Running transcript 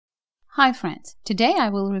Hi friends, today I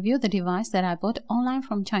will review the device that I bought online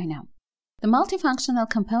from China. The multifunctional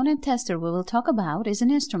component tester we will talk about is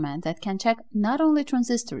an instrument that can check not only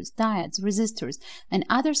transistors, diodes, resistors, and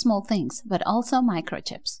other small things, but also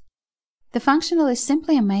microchips. The functional is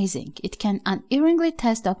simply amazing. It can unerringly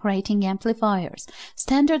test operating amplifiers,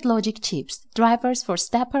 standard logic chips, drivers for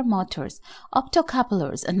stepper motors,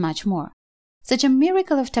 optocouplers, and much more. Such a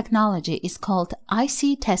miracle of technology is called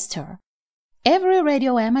TESTER. Every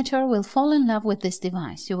radio amateur will fall in love with this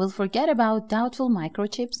device. You will forget about doubtful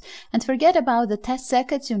microchips and forget about the test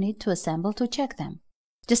circuits you need to assemble to check them.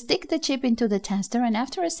 Just stick the chip into the tester and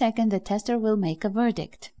after a second the tester will make a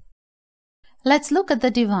verdict. Let's look at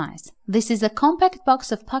the device. This is a compact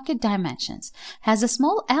box of pocket dimensions. Has a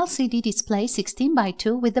small LCD display 16 by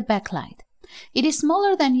 2 with a backlight. It is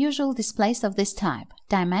smaller than usual displays of this type.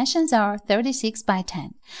 Dimensions are 36 by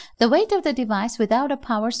 10. The weight of the device without a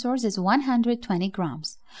power source is 120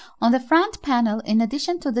 grams. On the front panel, in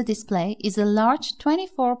addition to the display, is a large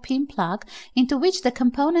 24-pin plug into which the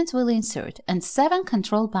components will insert and 7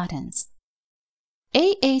 control buttons.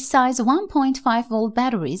 AA size 1.5-volt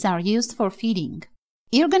batteries are used for feeding.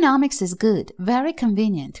 Ergonomics is good, very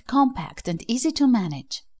convenient, compact, and easy to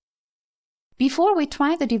manage. Before we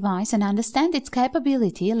try the device and understand its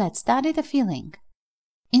capability, let's study the feeling.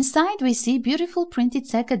 Inside we see beautiful printed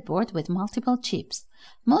circuit board with multiple chips.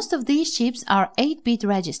 Most of these chips are 8-bit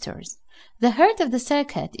registers. The heart of the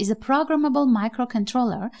circuit is a programmable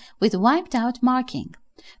microcontroller with wiped out marking.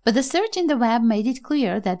 But the search in the web made it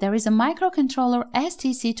clear that there is a microcontroller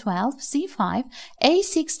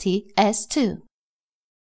STC12C5A60S2.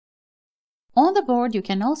 On the board you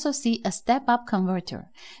can also see a step-up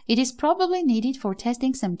converter. It is probably needed for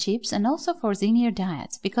testing some chips and also for zener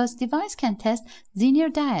diodes, because the device can test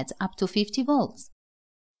zener diodes up to 50 volts.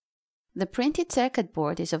 The printed circuit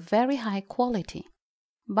board is of very high quality.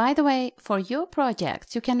 By the way, for your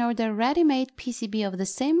projects you can order ready-made PCB of the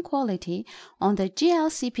same quality on the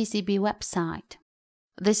GLC PCB website.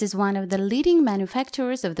 This is one of the leading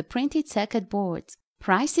manufacturers of the printed circuit boards.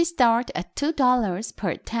 Prices start at $2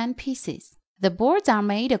 per 10 pieces. The boards are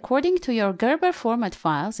made according to your Gerber format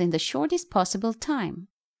files in the shortest possible time.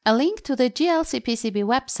 A link to the GLC PCB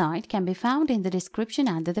website can be found in the description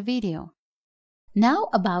under the video. Now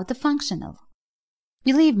about the functional.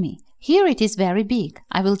 Believe me, here it is very big.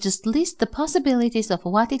 I will just list the possibilities of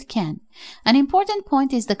what it can. An important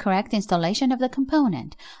point is the correct installation of the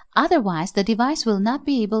component. Otherwise, the device will not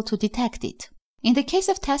be able to detect it. In the case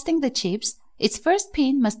of testing the chips, its first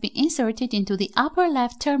pin must be inserted into the upper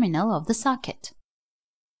left terminal of the socket.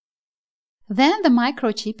 Then the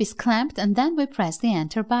microchip is clamped and then we press the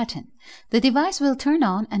enter button. The device will turn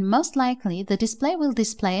on and most likely the display will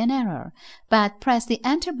display an error, but press the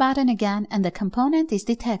enter button again and the component is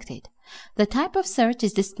detected. The type of search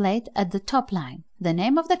is displayed at the top line, the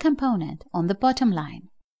name of the component on the bottom line.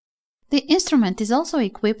 The instrument is also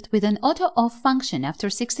equipped with an auto-off function after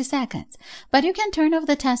 60 seconds, but you can turn off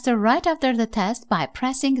the tester right after the test by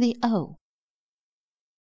pressing the O.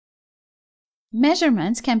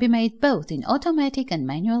 Measurements can be made both in automatic and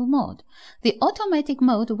manual mode. The automatic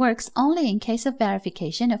mode works only in case of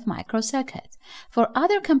verification of microcircuits. For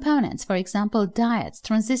other components, for example diodes,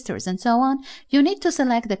 transistors, and so on, you need to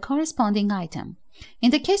select the corresponding item.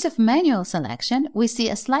 In the case of manual selection, we see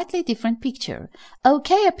a slightly different picture.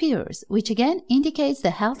 OK appears, which again indicates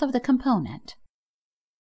the health of the component.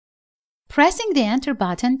 Pressing the enter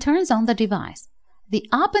button turns on the device. The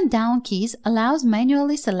up and down keys allows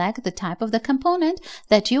manually select the type of the component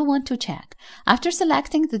that you want to check. After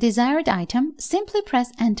selecting the desired item, simply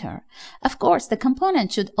press enter. Of course, the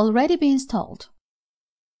component should already be installed.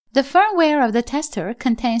 The firmware of the tester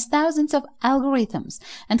contains thousands of algorithms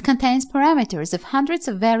and contains parameters of hundreds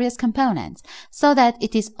of various components, so that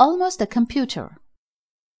it is almost a computer.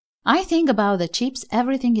 I think about the chips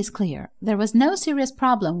everything is clear. There was no serious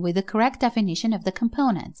problem with the correct definition of the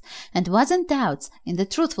components, and wasn't doubts in the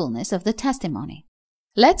truthfulness of the testimony.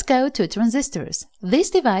 Let's go to transistors. This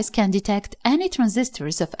device can detect any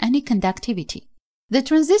transistors of any conductivity. The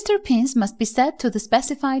transistor pins must be set to the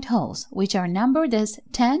specified holes, which are numbered as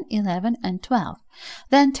 10, 11, and 12.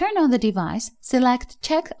 Then turn on the device, select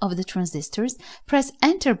Check of the transistors, press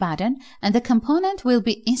Enter button, and the component will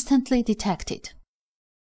be instantly detected.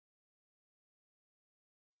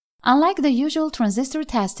 Unlike the usual transistor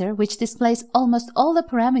tester, which displays almost all the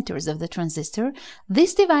parameters of the transistor,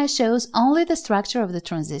 this device shows only the structure of the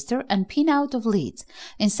transistor and pinout of leads.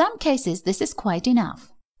 In some cases, this is quite enough.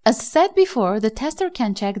 As said before, the tester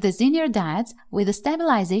can check the zener diodes with a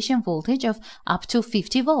stabilization voltage of up to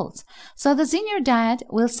 50 volts. So the zener diode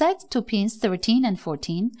will set to pins 13 and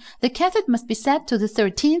 14. The cathode must be set to the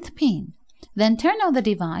 13th pin. Then turn on the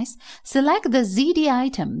device, select the ZD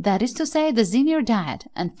item, that is to say the zener diode,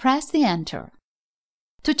 and press the enter.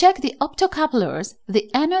 To check the optocouplers, the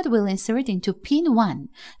anode will insert into pin 1,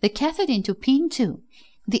 the cathode into pin 2,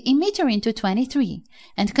 the emitter into 23,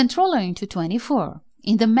 and controller into 24.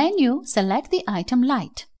 In the menu, select the item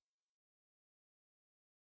light.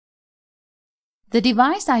 The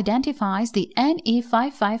device identifies the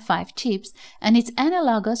NE555 chips and its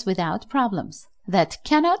analogous without problems. That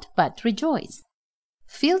cannot but rejoice.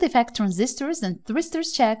 Field effect transistors and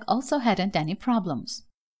thyristors check also hadn't any problems.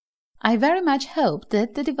 I very much hoped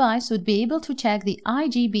that the device would be able to check the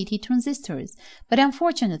igbt transistors, but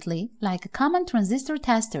unfortunately, like common transistor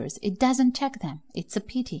testers, it doesn't check them. It's a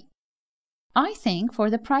pity. I think for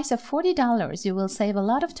the price of $40 you will save a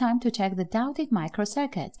lot of time to check the doubted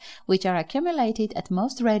microcircuits, which are accumulated at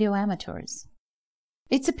most radio amateurs.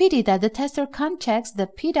 It's a pity that the tester can't check the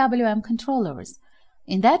PWM controllers.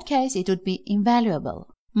 In that case, it would be invaluable.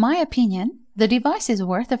 My opinion, the device is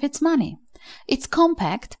worth of its money. It's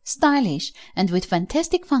compact, stylish, and with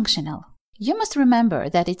fantastic functional. You must remember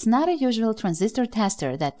that it's not a usual transistor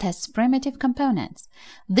tester that tests primitive components.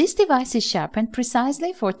 This device is sharpened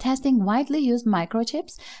precisely for testing widely used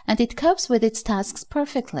microchips, and it copes with its tasks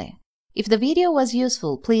perfectly. If the video was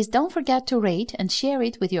useful, please don't forget to rate and share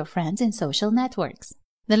it with your friends in social networks.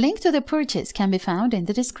 The link to the purchase can be found in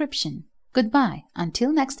the description. Goodbye,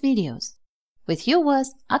 until next videos. With you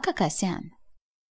was Akakasyan.